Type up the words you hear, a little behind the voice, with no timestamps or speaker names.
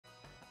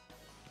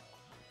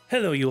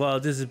Hello you all,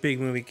 this is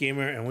Big Movie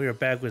Gamer and we are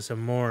back with some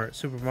more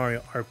Super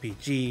Mario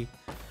RPG.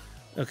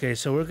 Okay,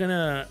 so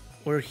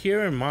we're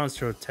here in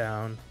Monster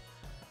Town.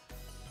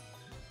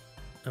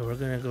 And we're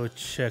gonna go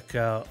check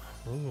out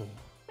ooh.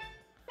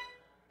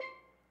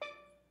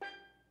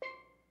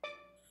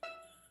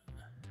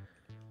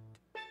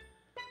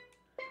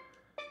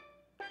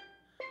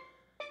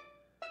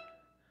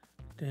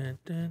 Dun,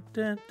 dun,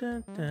 dun,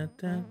 dun, dun,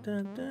 dun,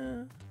 dun,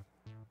 dun.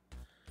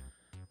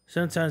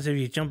 Sometimes if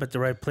you jump at the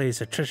right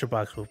place, a treasure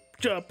box will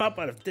pop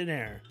out of thin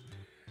air.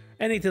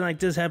 Anything like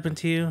this happen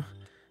to you?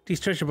 These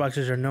treasure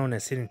boxes are known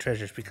as hidden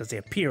treasures because they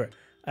appear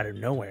out of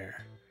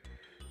nowhere.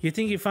 You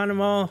think you found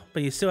them all,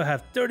 but you still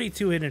have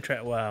 32 hidden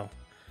treasures. Wow,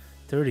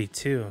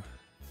 32.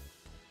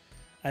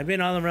 I've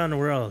been all around the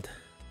world,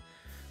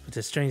 but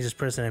the strangest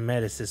person I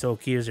met is this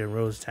old geezer in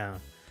Rosetown.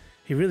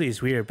 He really is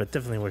weird, but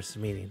definitely worth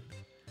meeting.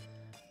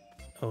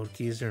 Old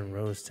geezer in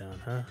Rosetown,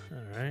 huh?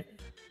 Alright.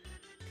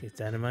 Keep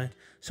that in mind.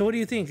 So what do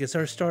you think? Is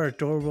our star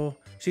adorable?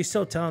 She's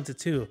so talented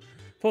too.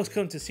 Folks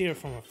come to see her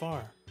from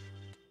afar.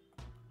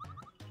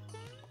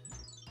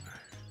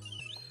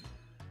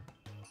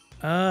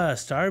 Ah,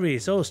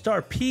 Starbeast. Oh,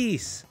 Star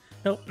Piece.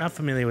 Nope, not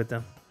familiar with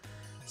them.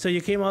 So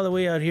you came all the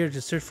way out here to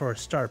search for a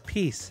Star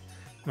Piece.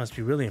 Must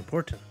be really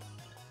important.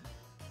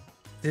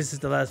 This is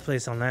the last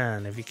place on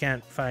land. If you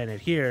can't find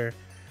it here,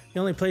 the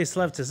only place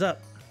left is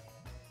up.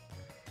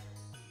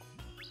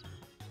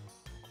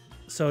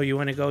 So you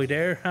want to go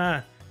there?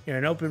 Huh? You're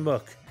an open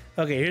book.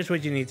 Okay, here's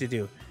what you need to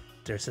do.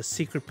 There's a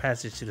secret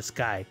passage to the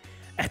sky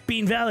at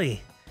Bean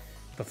Valley.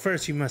 But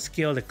first you must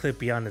scale the cliff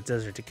beyond the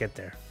desert to get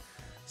there.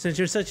 Since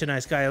you're such a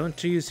nice guy, I'll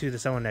introduce you to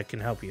someone that can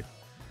help you.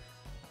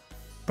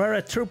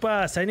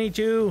 Paratroopas, I need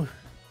you.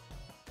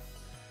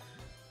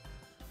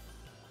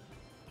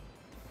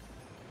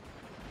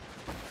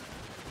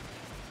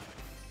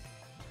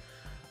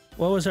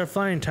 What was our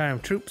flying time,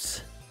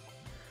 troops?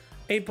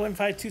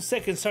 8.52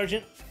 seconds,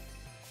 Sergeant.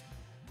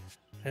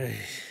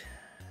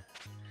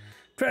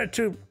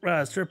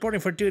 Paratroopas reporting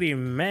for duty,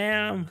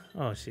 ma'am.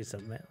 Oh, she's a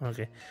man.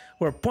 Okay.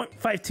 We're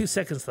 0.52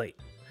 seconds late.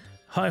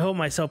 I hold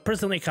myself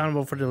personally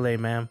accountable for the delay,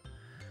 ma'am.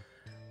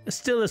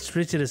 Still as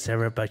rigid as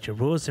ever about your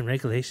rules and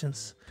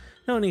regulations.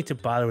 No need to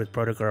bother with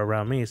protocol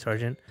around me,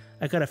 Sergeant.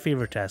 I got a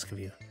favor to ask of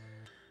you.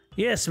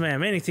 Yes,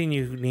 ma'am. Anything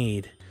you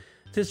need.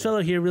 This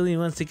fellow here really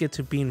wants to get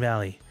to Bean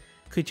Valley.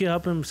 Could you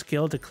help him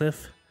scale the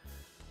cliff?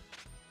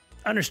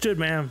 Understood,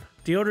 ma'am.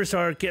 The orders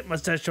are get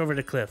mustache over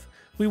the cliff.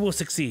 We will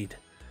succeed.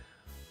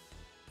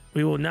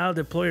 We will now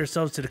deploy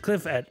ourselves to the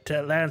cliff at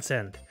land's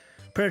end.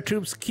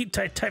 Paratroops, keep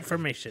tight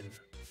formation.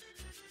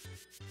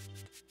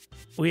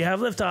 We have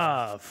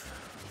liftoff.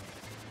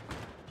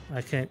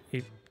 I can't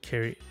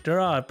carry. They're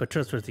odd, but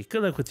trustworthy.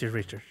 Good luck with your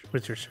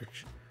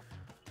research.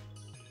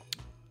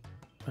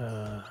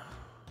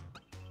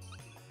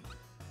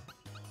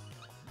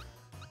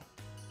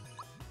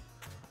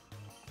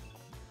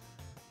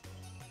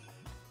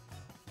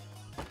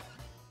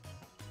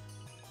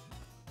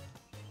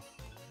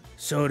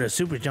 So the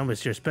super jump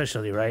is your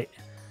specialty, right?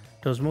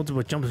 Those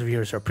multiple jumps of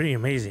yours are pretty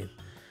amazing.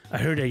 I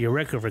heard that your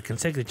record for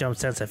consecutive jumps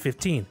stands at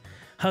 15.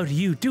 How do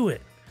you do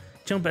it?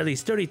 Jump at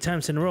least 30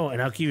 times in a row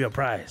and I'll give you a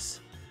prize.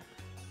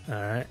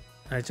 Alright.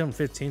 I jumped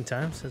 15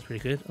 times. That's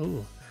pretty good.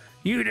 Ooh.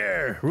 You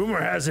there!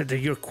 Rumor has it that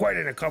you're quite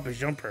an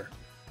accomplished jumper.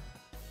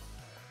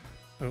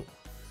 Oh.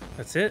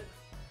 That's it?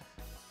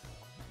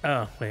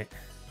 Oh, wait.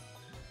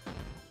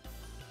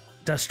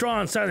 The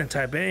strong silent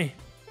type, eh?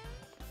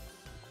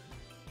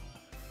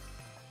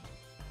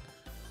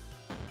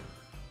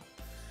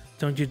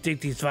 Don't you dig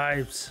these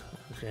vibes?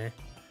 Okay.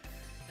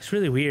 It's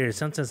really weird.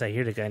 Sometimes I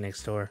hear the guy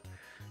next door.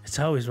 It's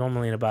always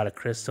mumbling about a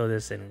crystal,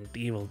 this and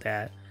evil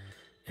that.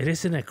 It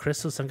isn't a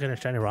crystal, some kind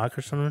of shiny rock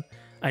or something.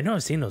 I know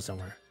I've seen those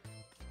somewhere.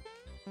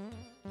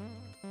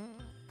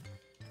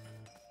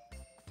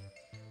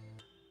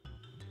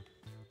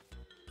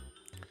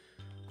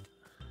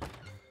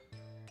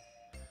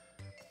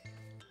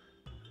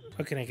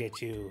 What can I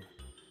get you?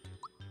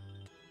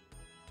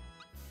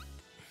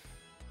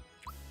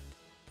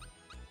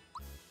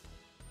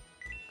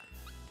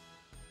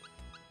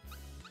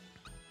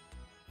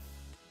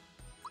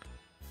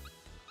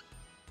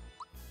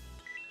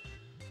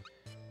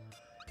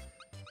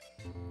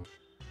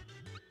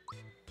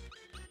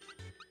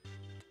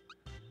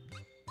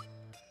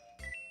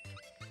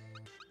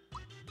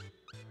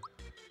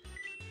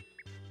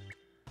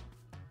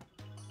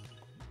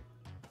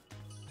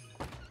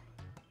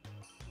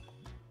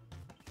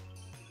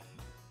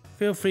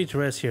 Feel free to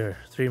rest here.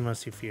 3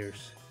 musty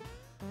fears.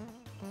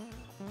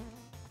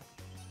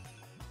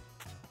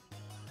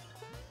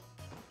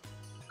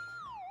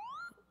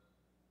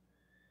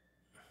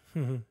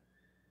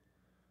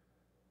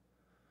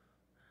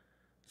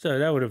 So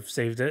that would have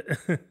saved it.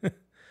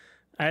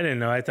 I didn't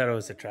know. I thought it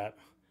was a trap.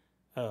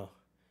 Oh.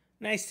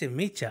 Nice to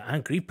meet you.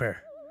 I'm Creeper.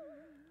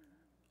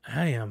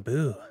 I am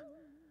Boo.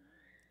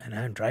 And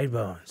I'm Dry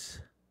Bones.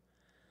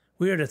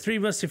 We are the 3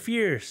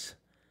 Musketeers.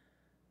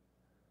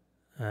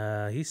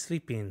 He's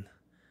sleeping.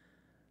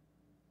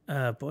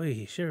 Boy,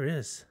 he sure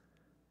is.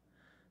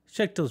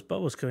 Check those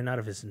bubbles coming out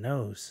of his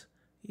nose.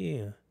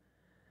 Yeah.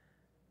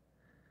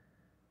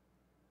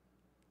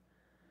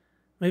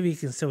 Maybe he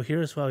can still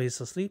hear us while he's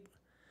asleep.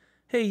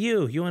 Hey,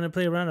 you want to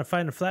play around and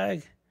find a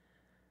flag?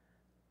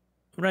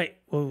 Right.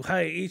 Well,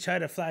 each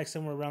hide a flag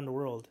somewhere around the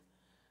world.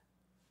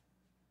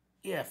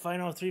 Yeah,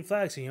 find all 3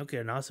 flags and you'll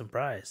get an awesome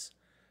prize.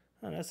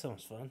 Oh, that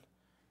sounds fun.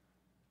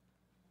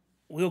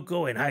 We'll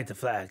go and hide the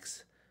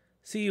flags.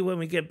 See you when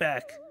we get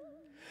back.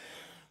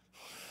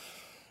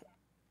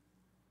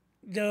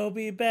 They'll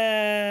be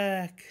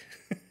back.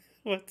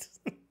 What?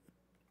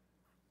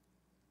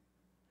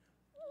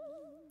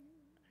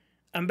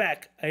 I'm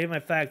back. I hid my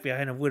flag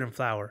behind a wooden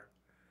flower.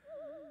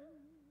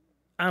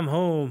 I'm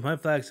home. My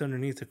flag's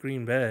underneath a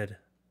green bed.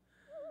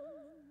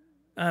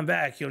 I'm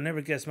back. You'll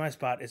never guess my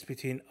spot. It's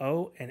between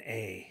O and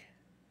A.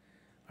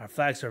 Our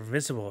flags are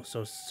visible,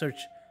 so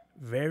search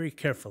very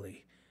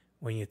carefully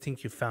when you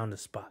think you found a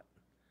spot.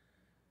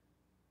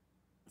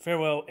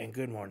 Farewell and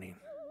good morning.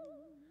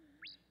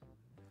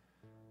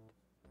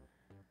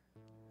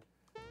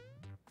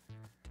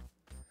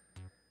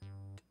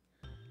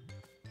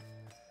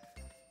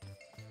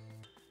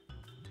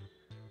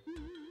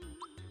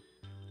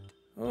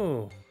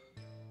 Oh.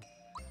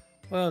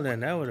 Well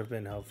then, that would have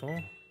been helpful.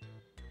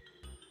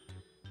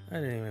 I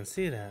didn't even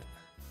see that.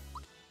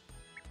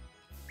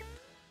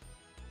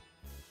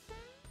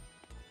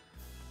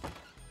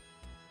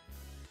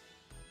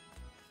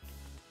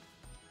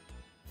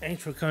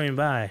 Thanks for coming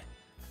by.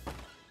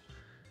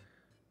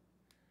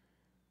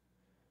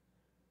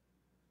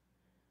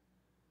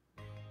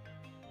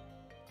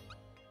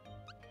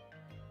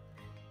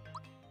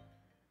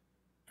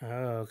 Oh,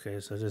 okay,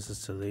 so this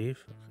is to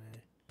leave.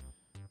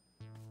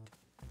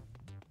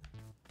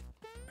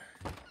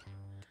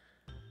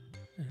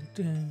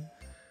 Okay.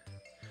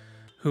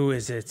 Who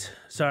is it?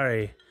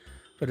 Sorry,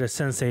 but the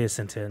sensei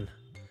isn't in.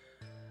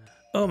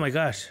 Oh my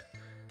gosh.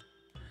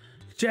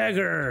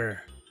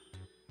 Jagger!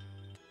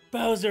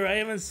 Bowser, I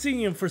haven't seen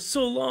him for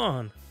so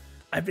long.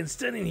 I've been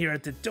standing here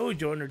at the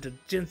dojo under the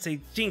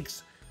Jinsei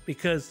Jinx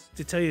because,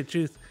 to tell you the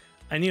truth,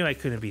 I knew I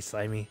couldn't be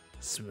Smithy.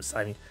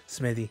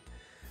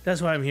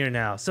 That's why I'm here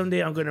now.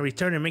 Someday I'm going to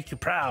return and make you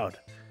proud.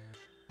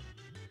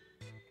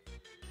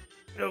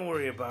 Don't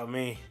worry about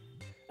me.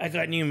 I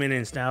got new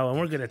minions now, and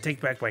we're going to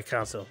take back my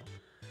castle.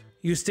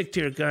 You stick to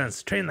your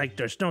guns. Train like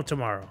there's no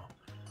tomorrow.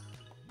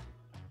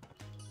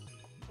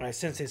 My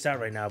sensei's out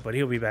right now, but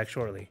he'll be back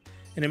shortly.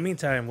 In the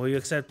meantime, will you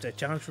accept a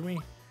challenge for me?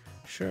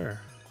 Sure.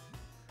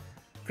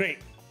 Great.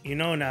 You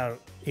know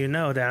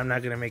that I'm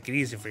not going to make it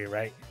easy for you,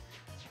 right?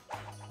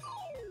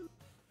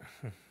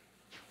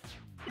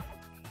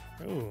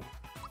 Ooh.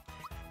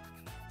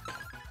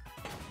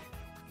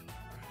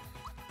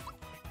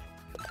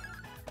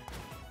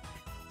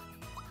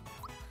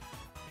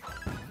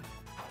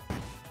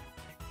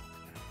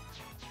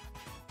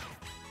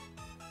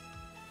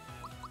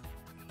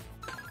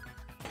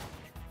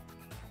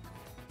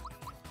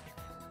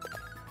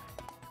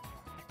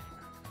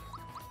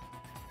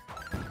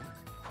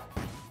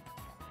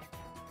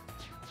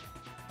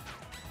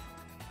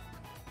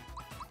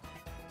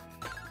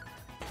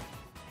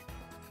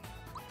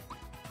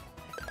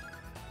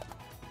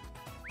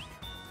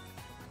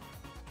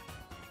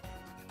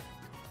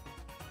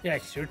 Yeah,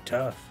 you're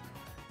tough.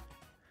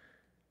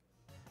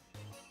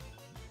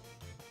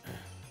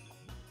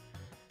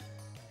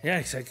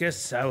 Yes, I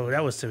guess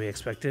that was to be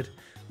expected.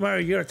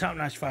 Mario, you're a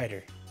top-notch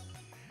fighter.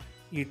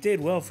 You did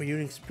well for your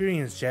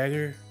experience,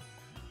 Jagger.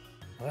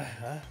 What?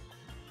 Huh?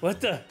 What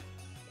the?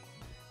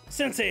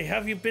 Sensei,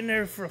 have you been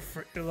there for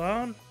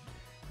long?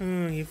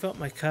 You felt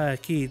my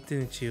key,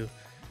 didn't you?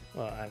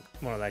 Well, I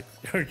more like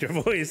heard your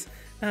voice.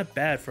 Not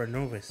bad for a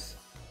novice.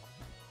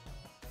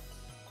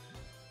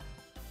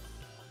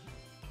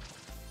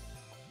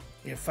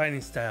 Your fighting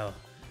style,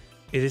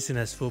 it isn't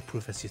as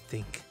foolproof as you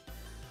think.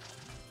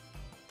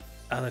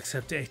 I'll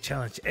accept a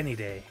challenge any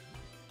day.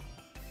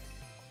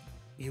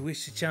 You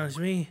wish to challenge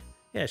me?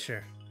 Yeah,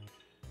 sure.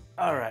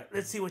 Alright,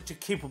 let's see what you're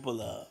capable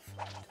of.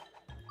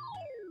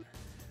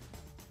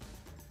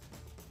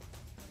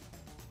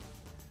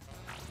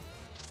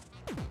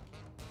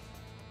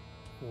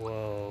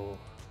 Whoa.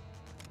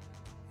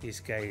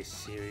 This guy is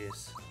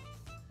serious.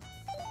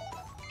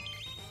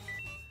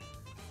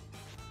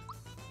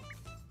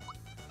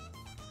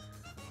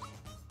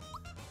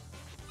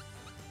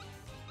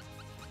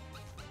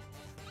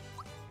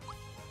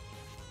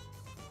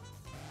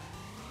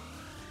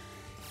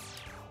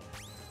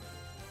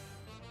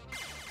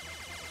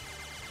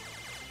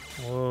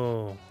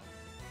 Whoa.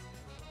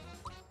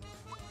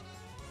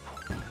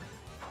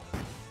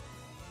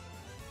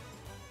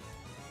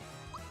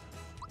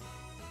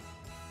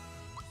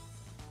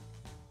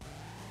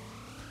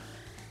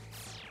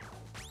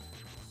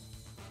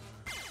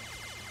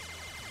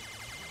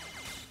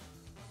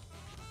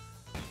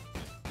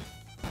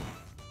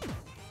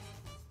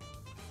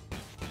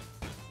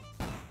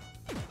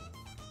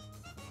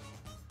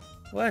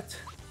 What?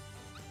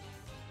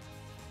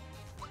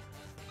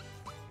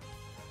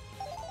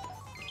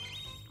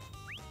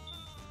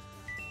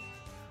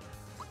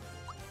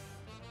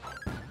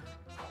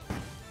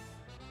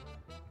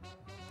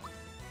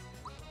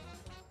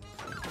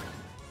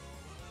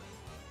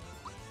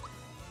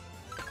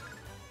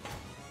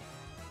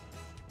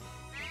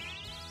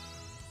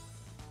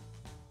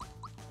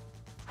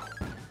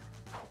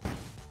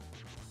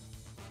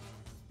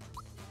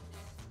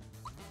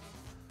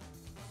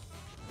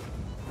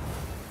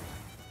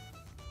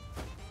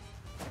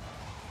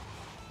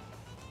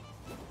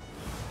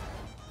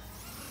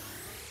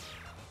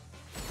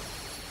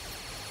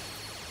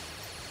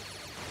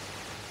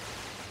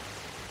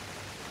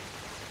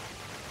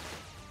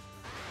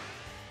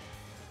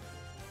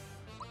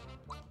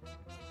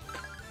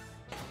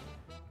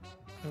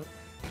 Oh.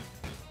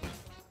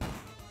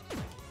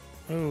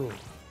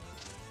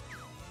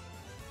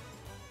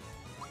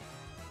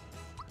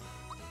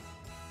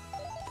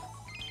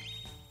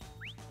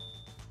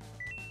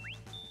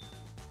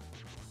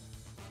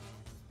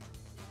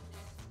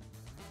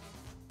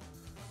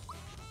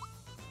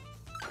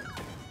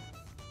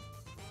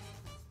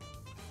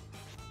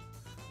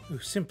 Ooh,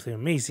 simply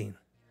amazing.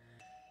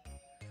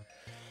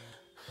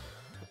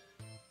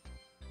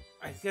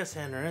 I guess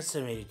I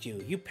underestimated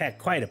you. You packed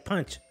quite a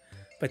punch.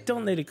 But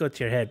don't let it go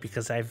to your head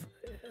because I've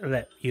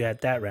let you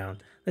at that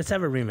round. Let's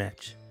have a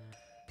rematch.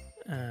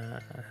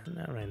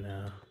 Not right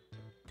now.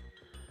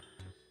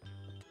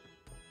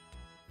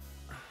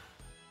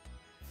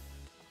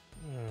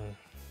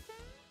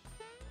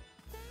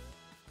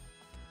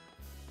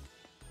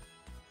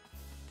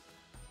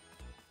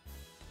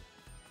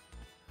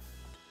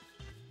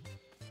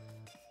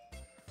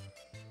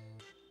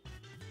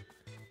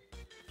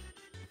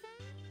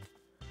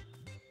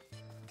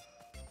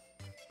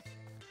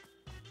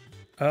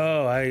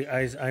 Oh,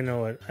 I know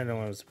what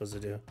I'm supposed to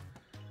do.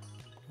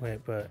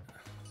 Wait, but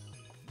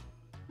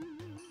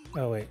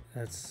oh wait,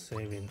 that's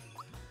saving.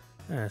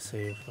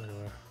 Save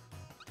whatever.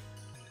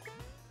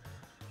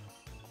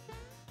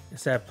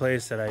 It's that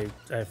place that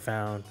I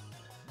found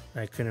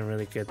I couldn't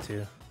really get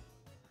to.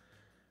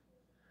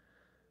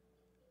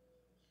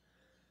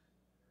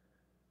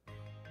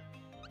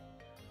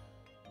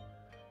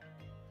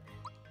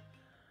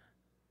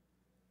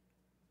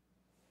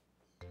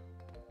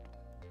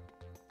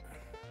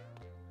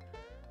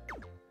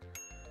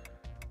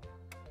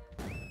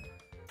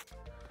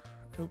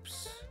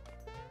 Oops.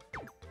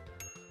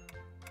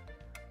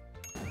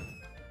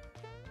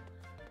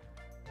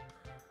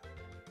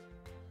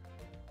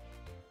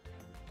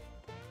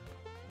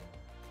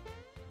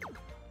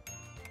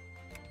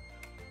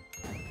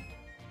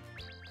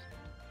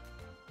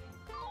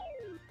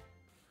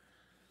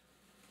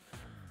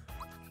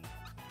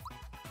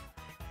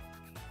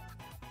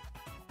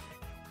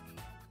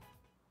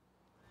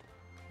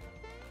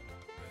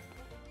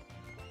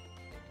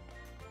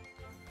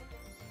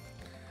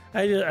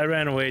 I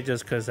ran away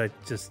just because I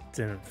just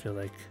didn't feel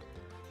like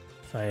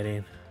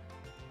fighting.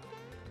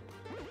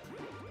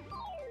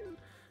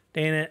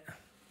 Dang it.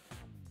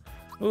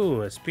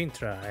 Ooh, a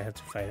Spintra. I have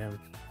to fight him.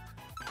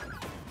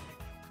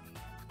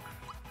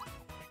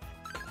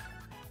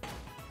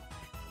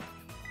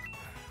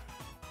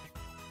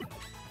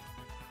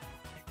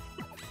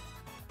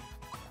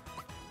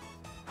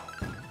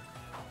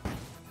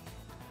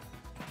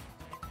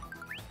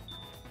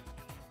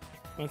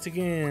 Once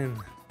again.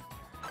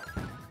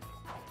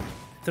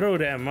 Throw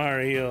that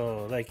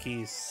Mario like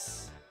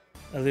he's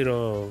a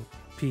little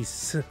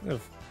piece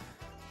of...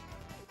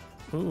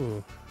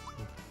 Ooh.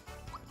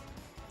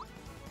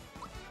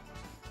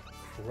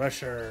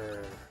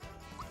 Crusher.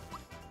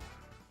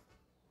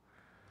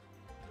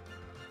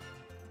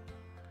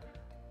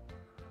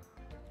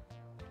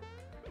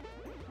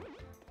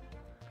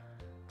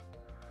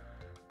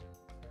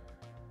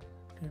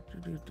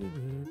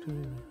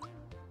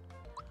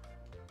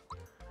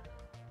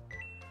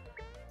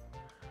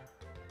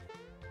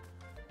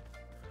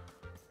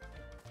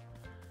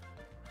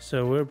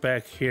 So we're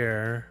back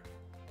here.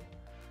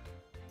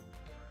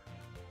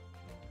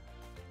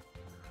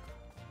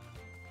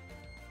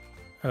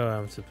 Oh,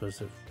 I'm supposed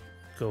to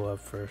go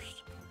up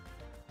first.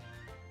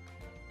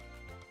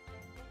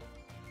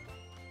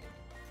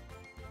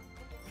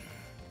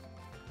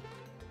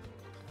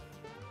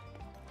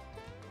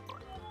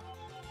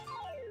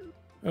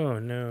 Oh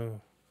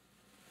no.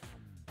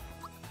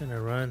 Can I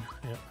run?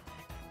 Yep.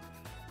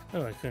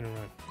 Oh, I couldn't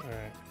run.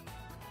 Alright.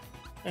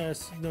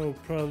 That's no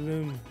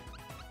problem.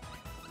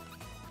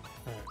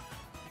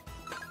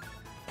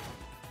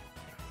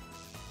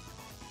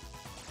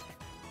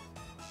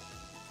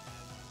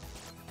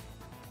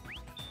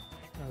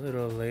 A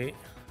little late.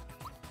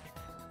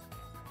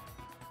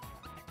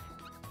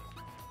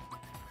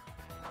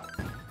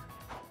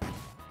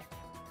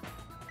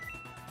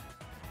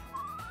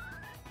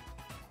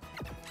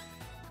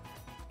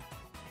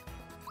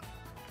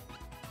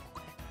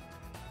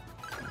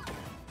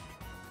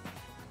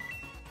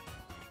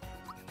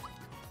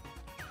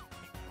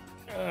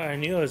 I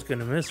knew I was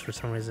gonna miss for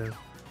some reason.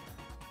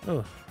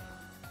 Oh.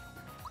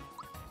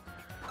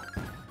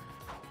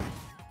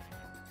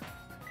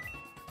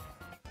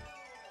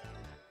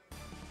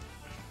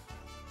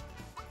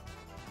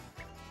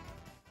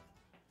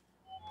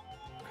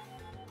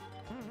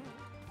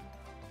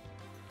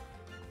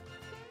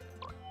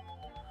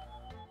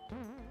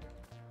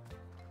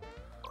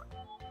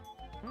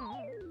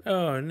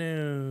 Oh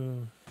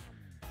no.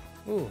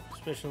 Ooh,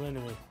 special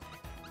enemy.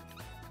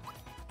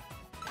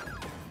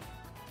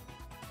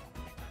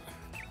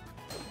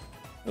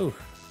 Ooh.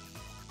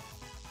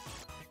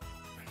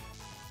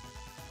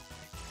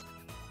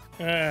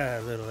 Ah,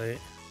 a little late.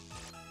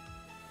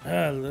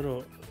 Ah, a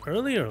little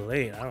early or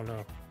late, I don't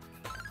know.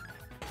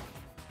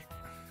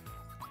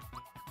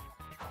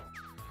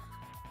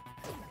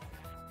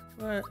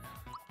 What?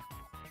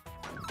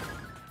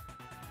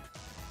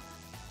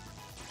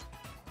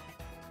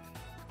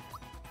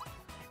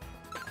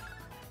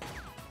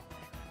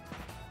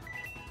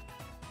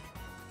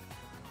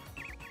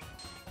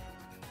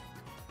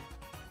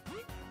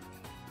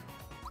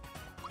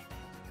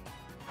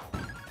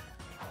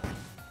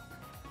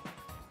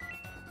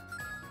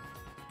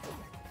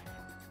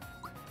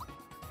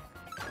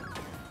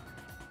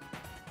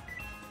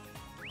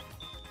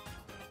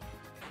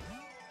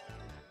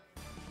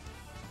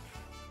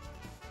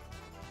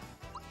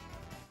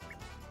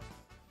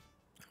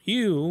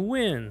 You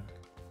win.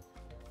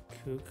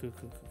 Cool.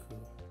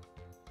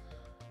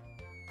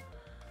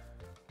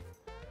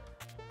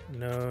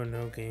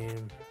 No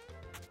game.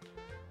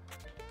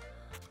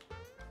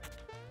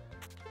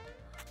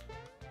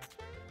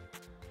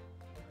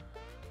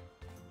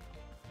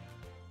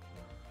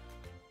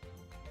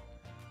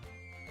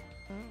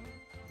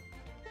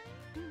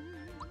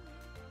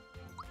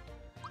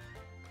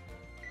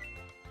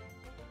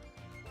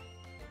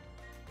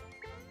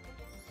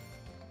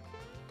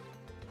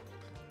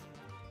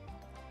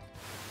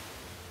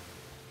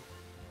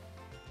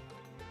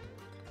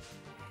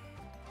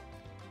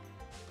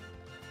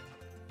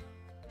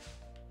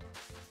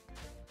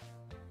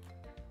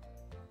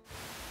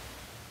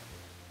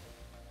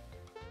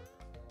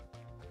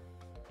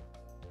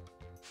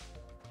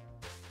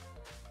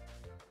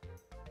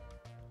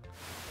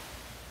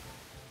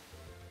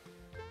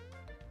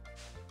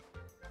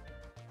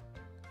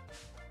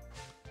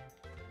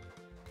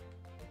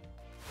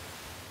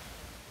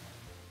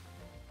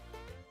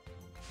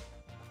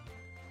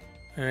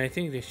 And I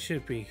think they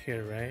should be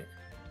here, right?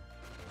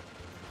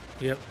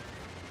 Yep.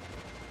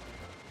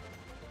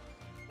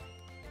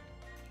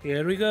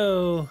 Here we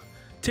go.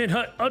 Tin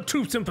Hut, our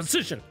troops in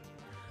position.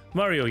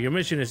 Mario, your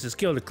mission is to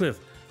scale the cliff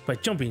by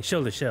jumping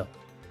shell to shell.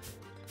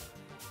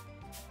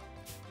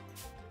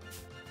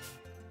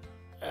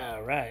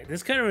 Alright,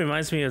 this kind of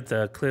reminds me of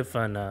the cliff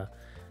on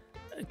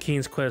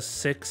King's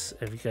Quest 6,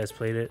 if you guys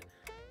played it.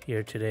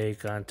 Here today,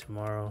 gone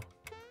tomorrow.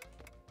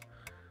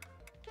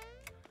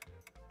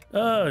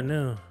 Oh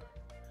no.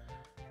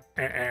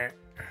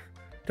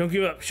 Don't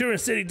give up. Sure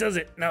City does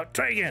it. Now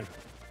try again.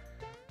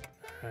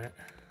 Alright.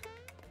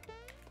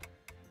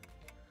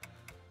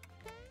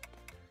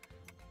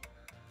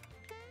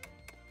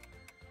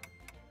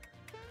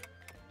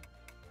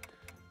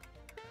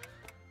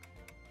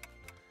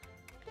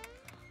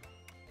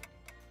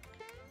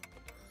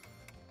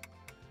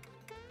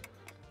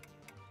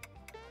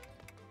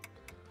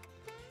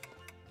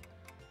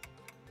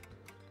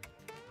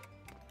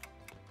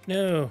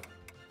 No.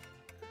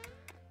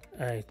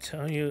 I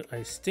tell you,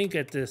 I stink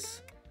at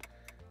this.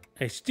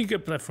 I stink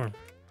at platform.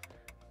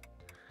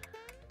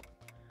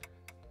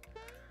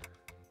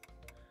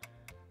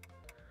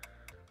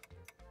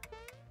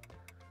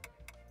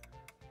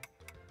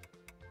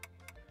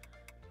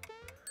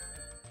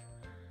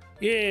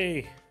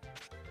 Yay!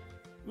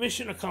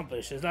 Mission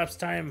accomplished. Elapsed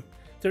time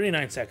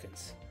 39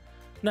 seconds.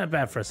 Not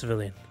bad for a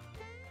civilian.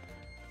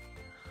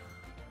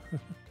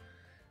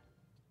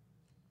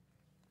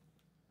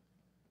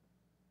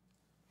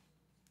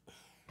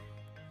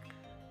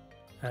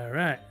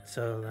 Alright,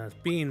 so that's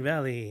Bean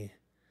Valley.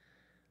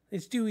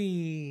 It's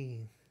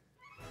Dewey.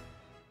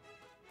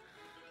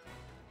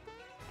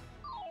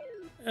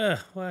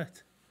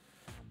 What?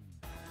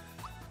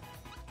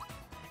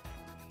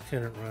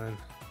 Couldn't run.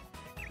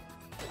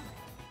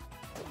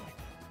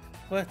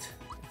 What?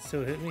 It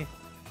still hit me?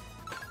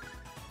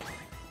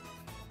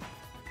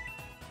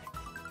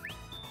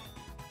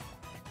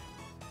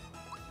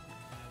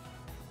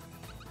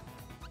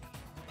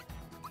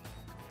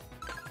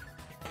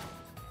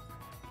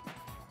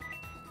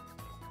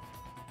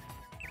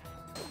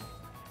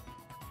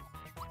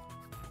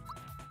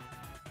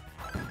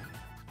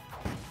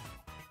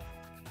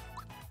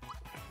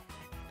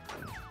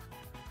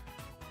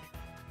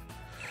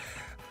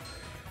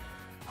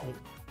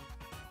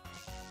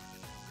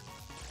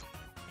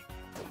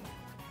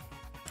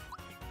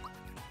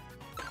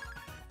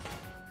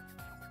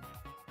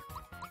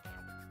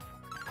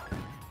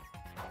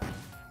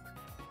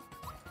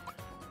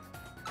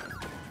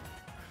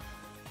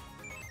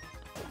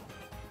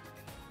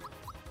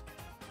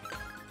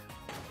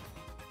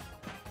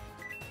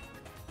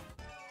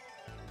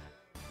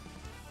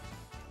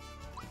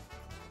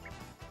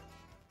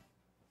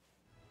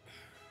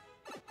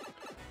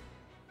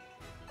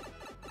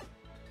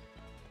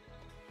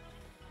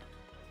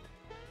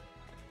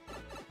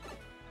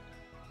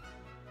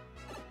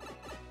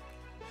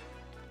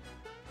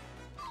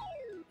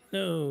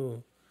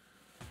 No.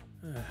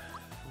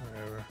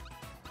 Whatever.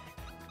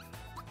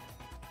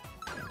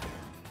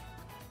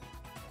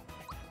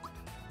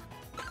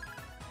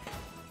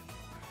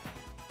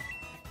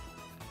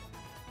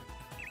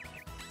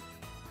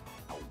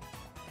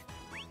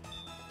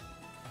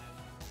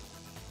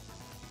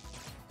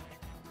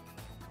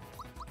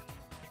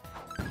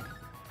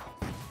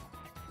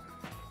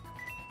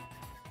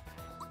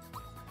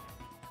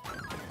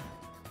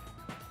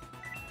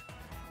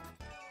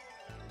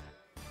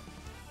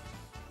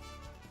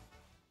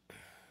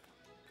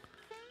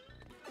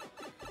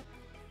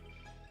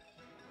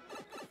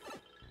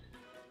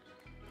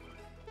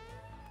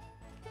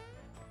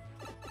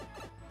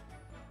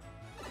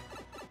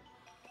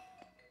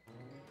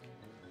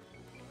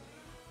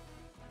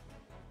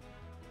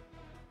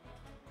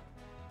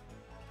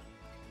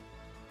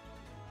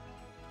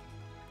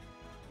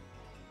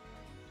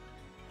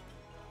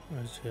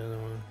 Where's the other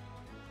one?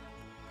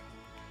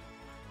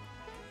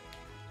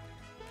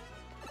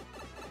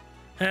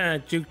 Ah,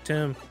 juked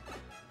him.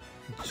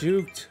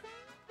 Juked.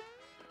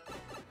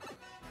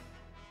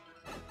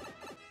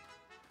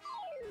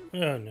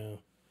 Oh no.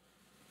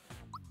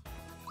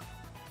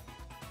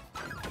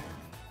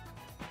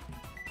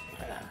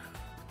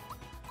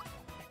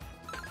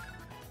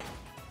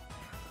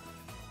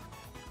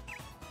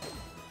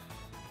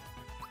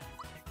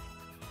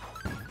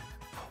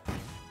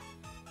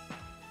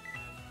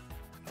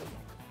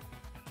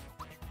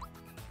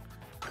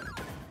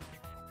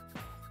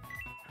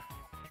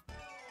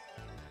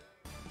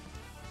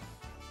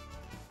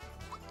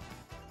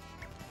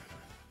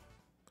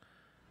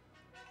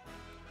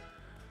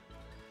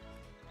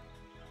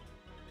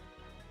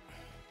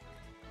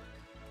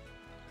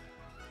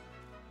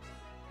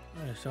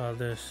 I saw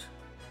this.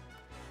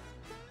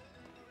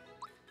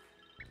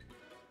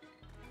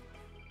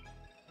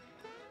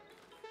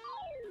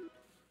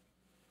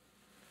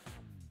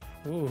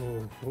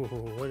 Ooh,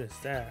 what is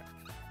that?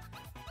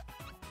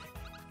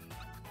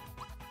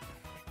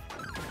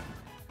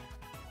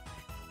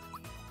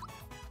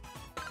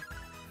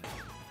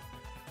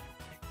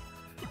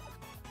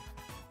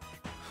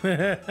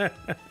 What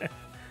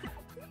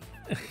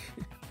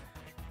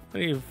are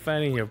you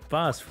fighting your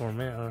boss for,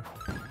 man?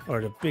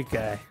 Or the big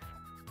guy?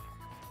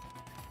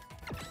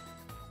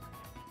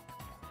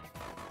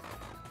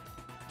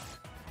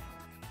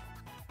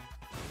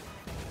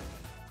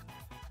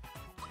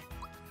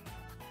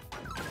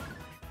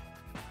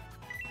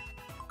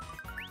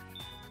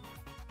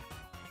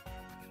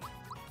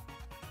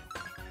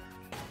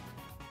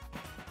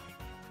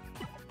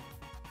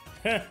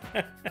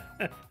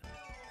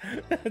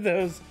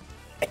 Those.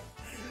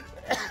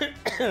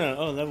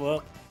 Oh, level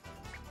up.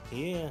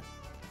 Yeah.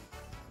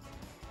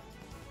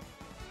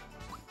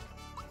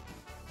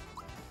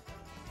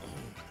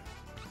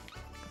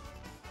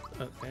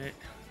 Okay.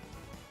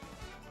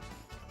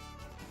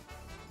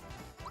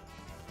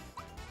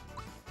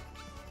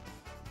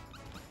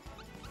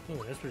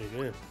 Oh, that's pretty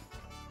good.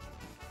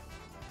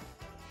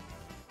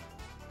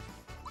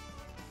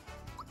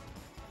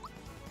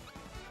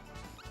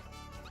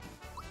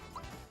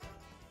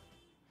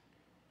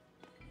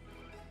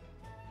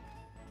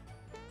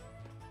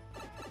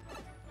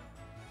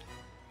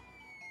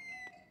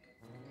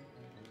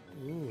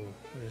 Ooh,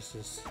 what is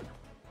this?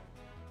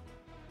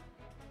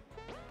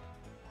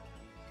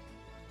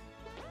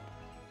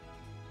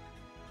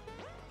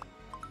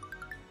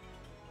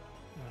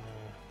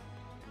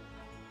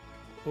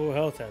 Full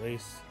health at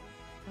least.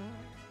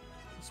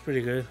 It's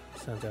pretty good.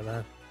 It's not that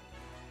bad.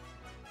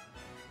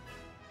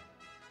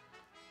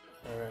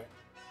 Alright.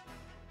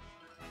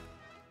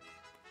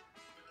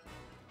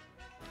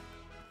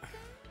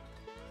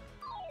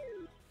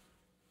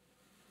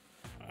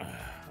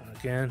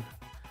 Again.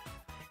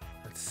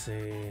 Let's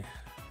see.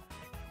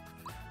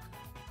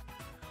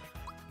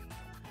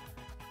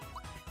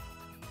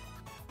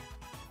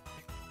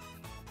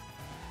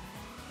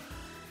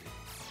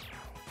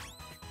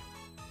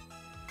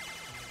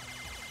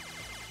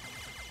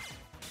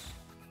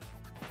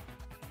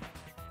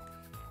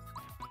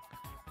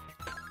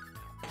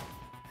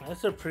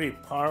 That's a pretty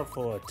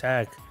powerful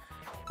attack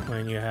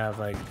when you have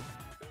like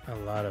a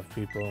lot of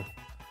people.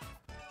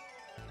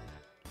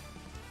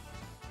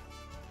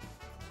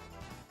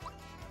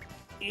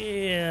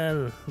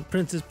 Yeah,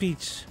 Princess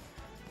Peach.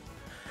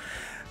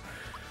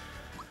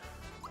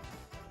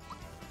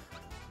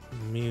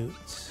 Mute.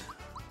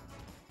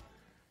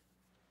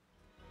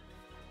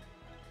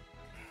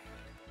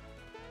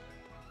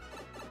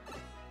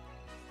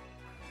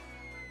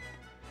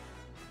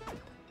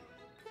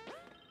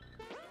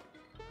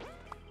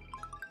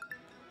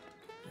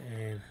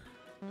 And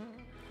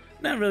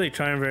not really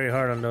trying very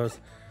hard on those.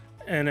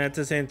 And at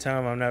the same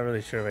time, I'm not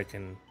really sure if I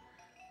can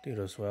do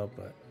those well,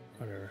 but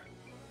whatever.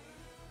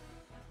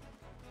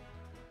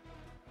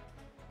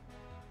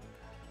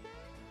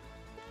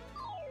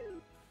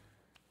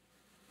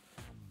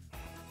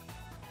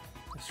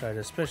 Let's try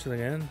this special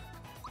again.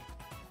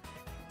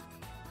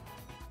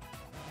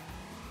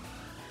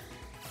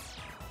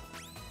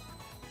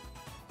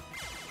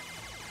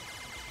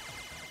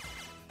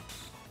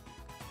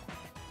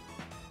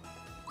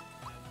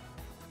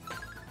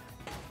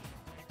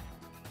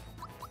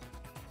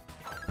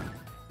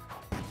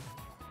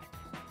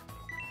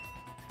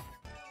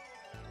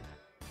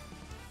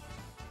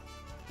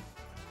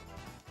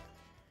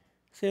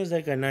 Seems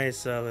like a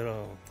nice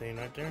little thing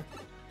right there.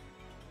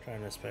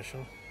 Trying a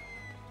special.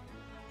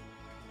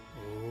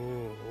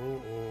 Ooh,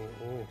 ooh, ooh,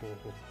 ooh,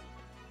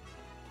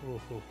 ooh,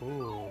 ooh, ooh,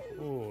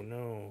 ooh, ooh,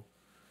 no.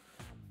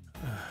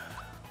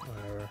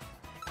 Whatever.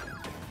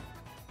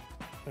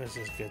 Let's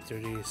just get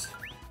through these.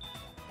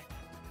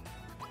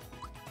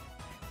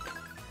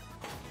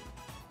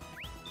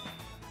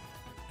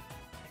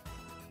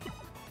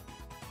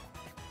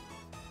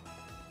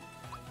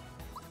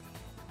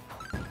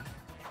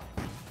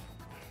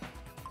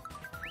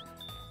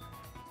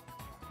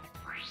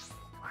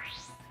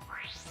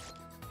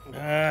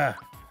 Ah.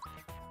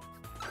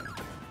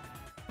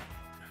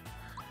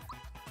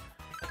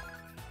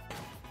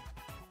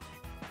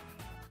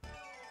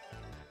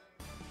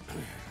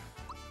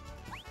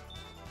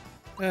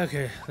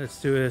 Okay,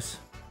 let's do this.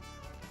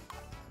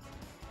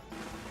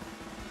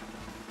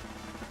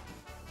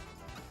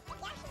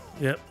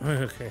 Yep.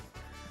 Okay.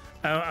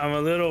 I'm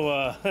a little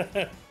I'm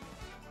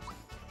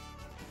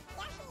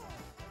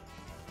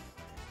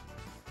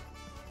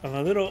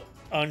a little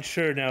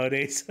unsure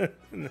nowadays. All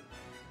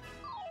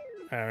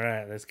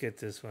right, let's get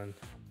this one.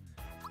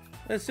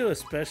 Let's do a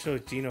special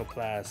Geno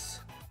class.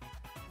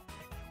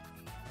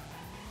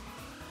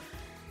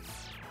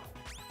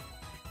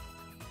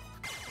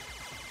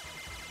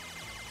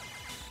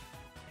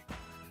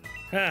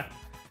 Ha!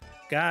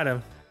 Got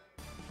him.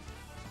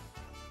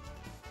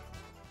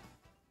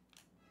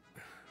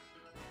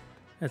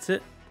 That's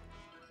it.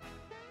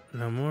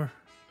 No more.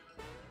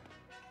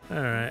 All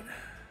right.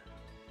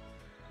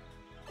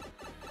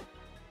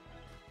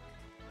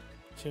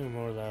 2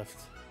 more left.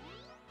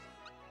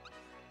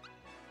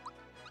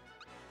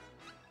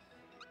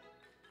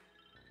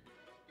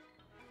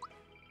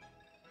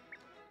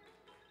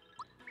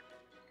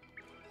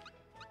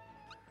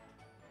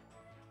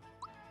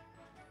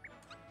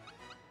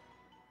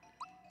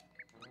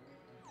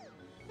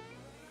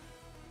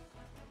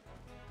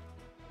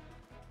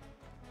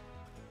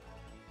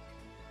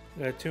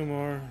 Got 2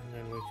 more, and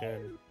then we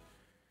can.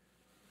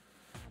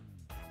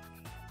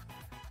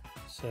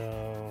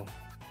 So.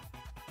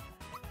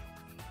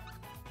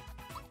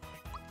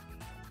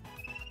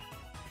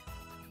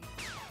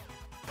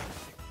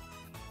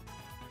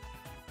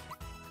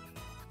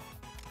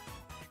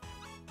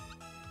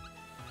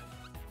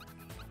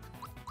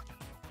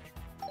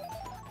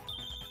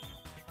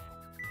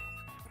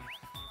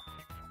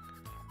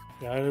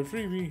 Got a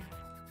freebie.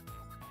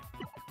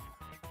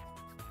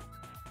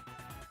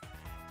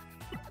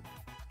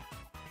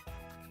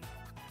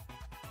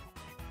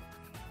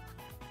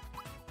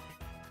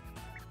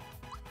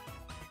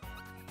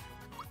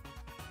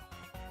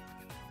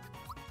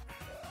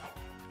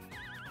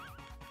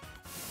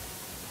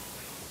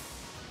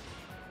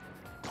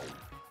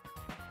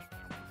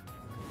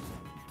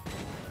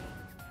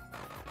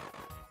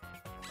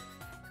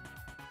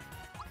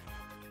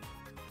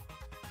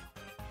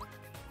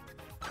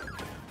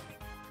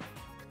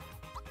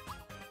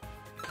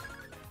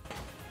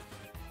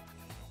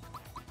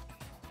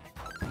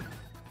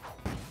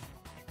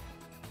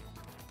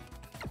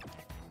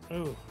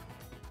 Oh.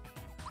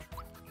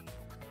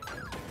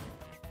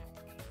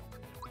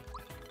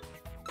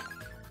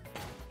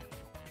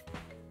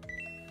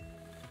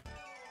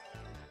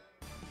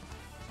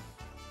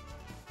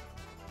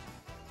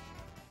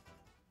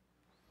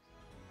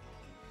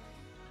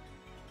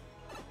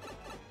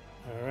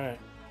 All right,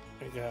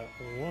 I got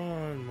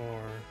 1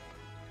 more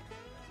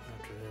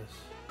after this.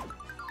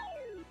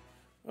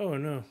 Oh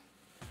no.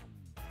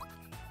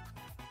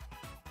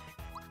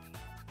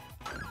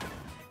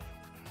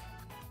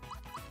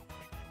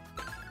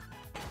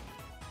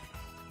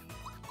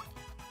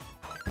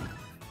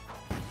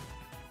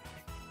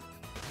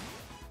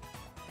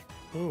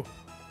 Oh,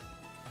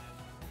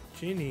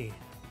 Genie.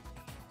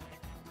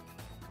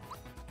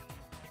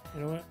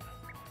 You know what?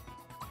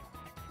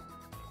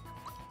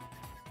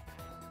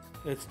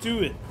 Let's do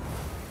it.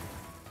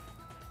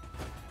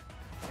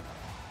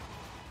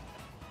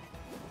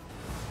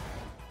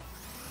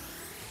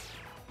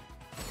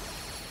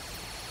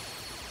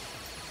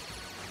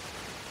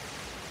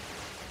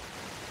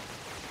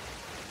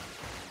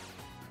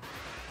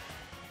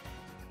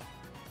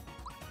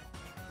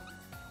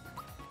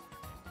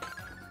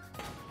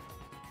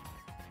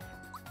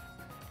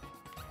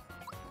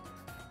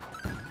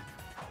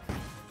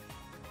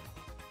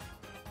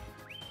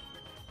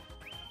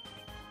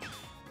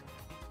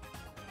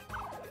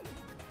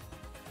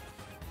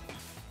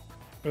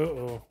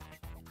 Uh-oh.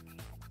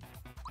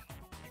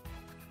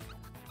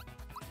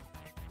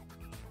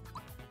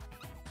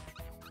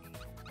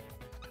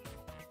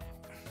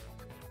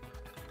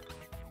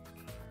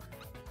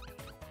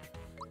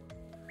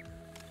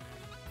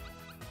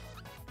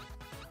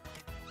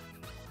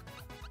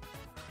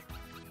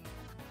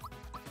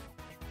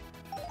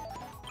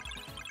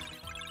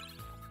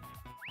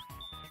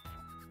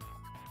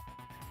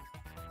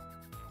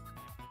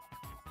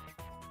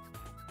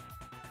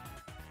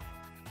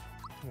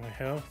 My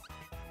health.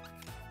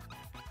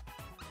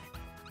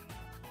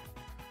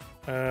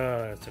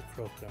 Oh, that's a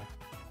croaker.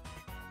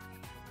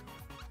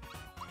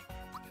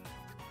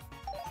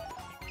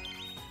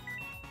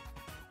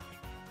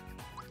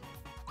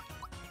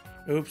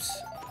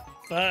 Oops.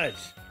 Fudge.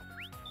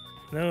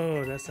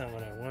 No, that's not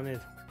what I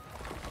wanted.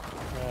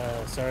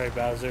 Sorry,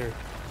 Bowser.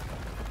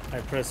 I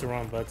pressed the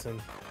wrong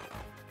button.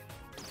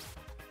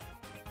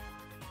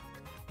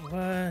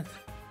 What?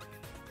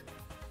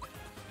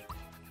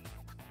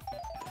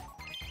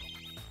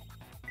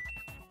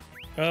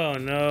 Oh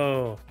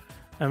no.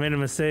 I made a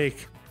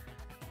mistake.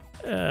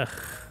 Ugh.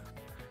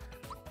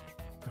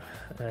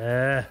 I'm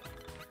dead.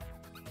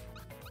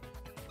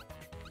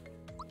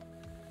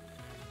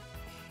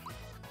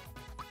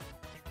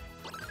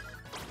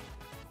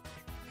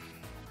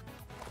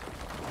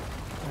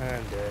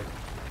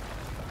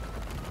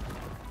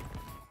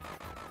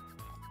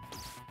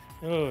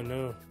 Oh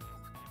no.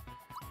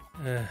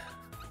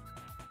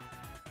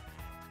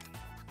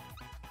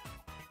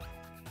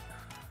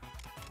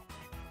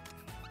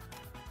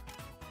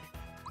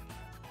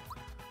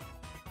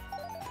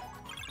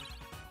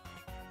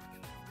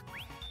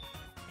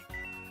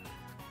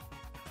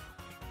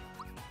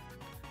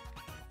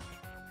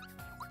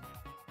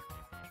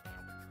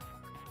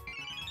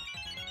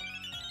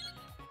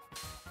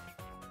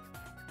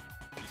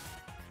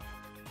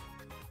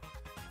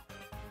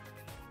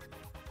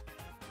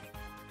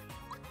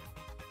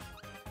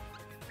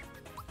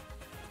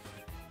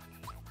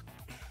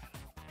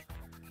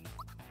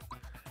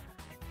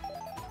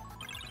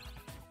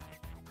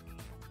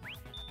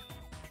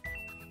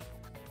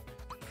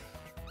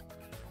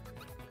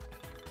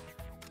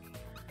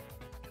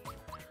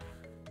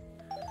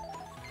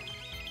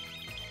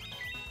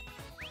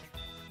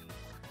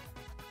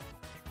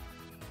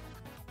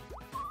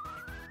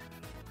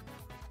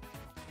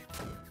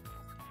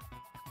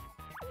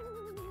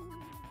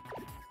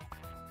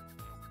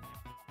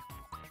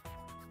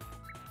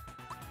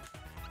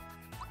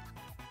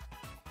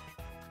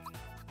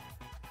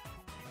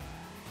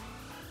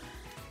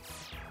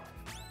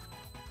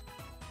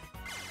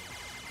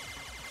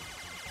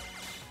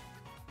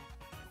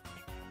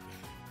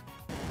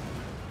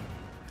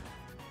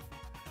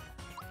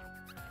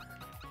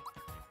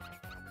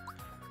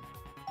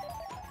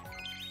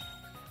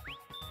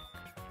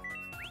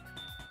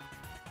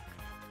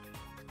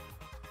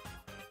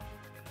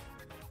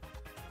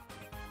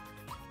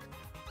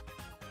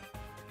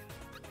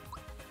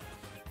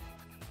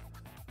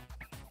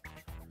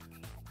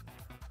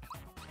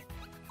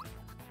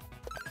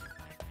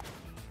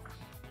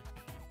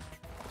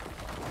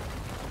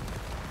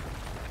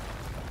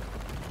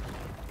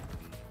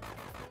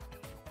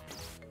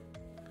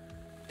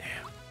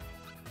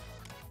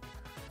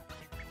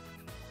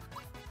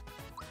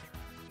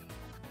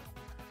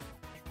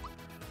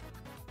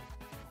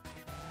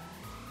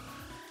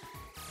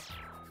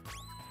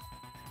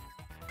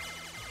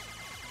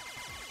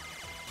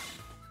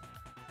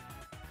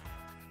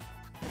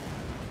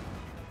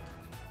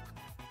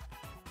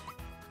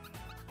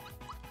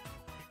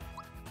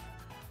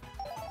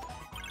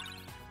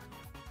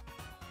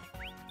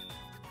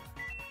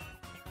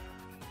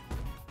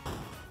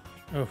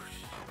 Oh.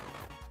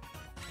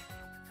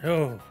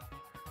 Oh.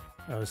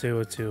 I was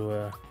able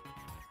to,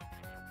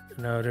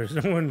 no, there's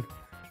no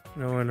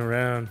one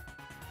around.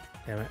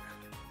 Damn it.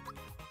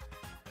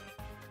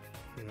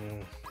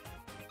 Mm.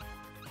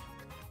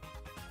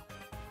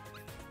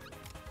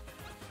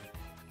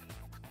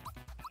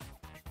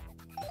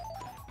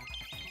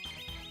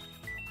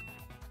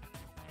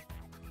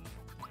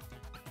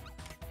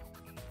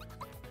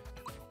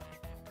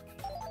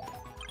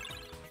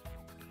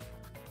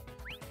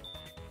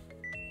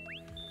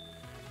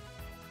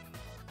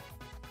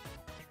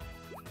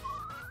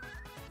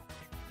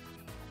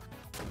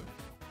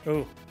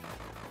 Oh.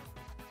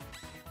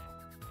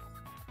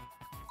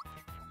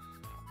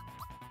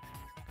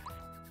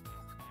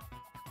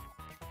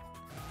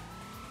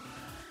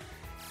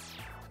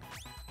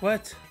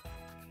 What?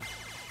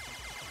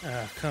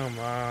 Ah, come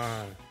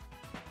on.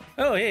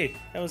 Oh, hey,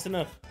 that was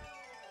enough.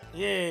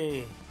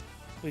 Yay.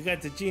 We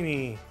got the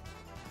genie.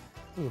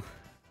 Ooh.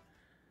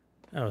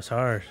 That was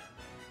hard.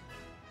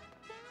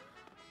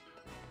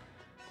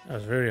 That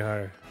was very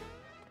hard.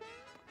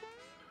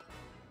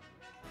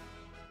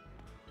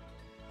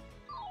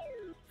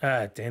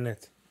 Ah, damn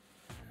it.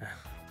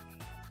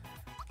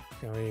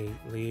 Can we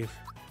leave?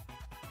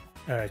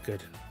 Alright,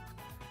 good.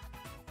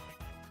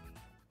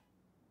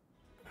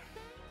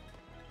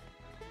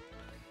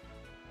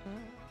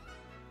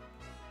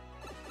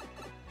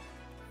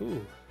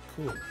 Ooh,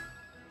 cool.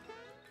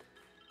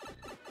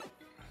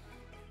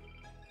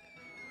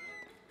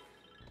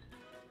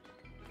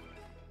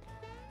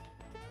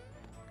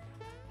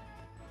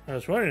 I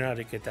was wondering how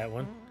to get that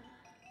one.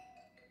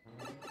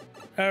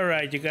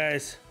 Alright, you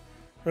guys.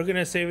 We're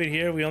gonna save it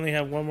here. We only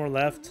have one more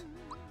left.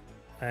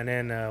 And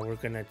then we're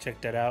gonna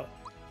check that out.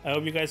 I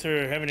hope you guys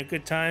are having a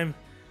good time.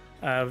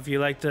 If you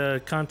like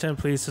the content,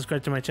 please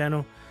subscribe to my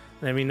channel.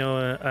 Let me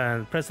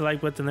know, press the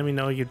like button. Let me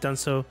know you've done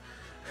so.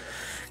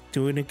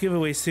 Doing a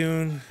giveaway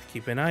soon.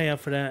 Keep an eye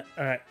out for that.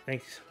 Alright,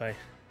 thanks. Bye.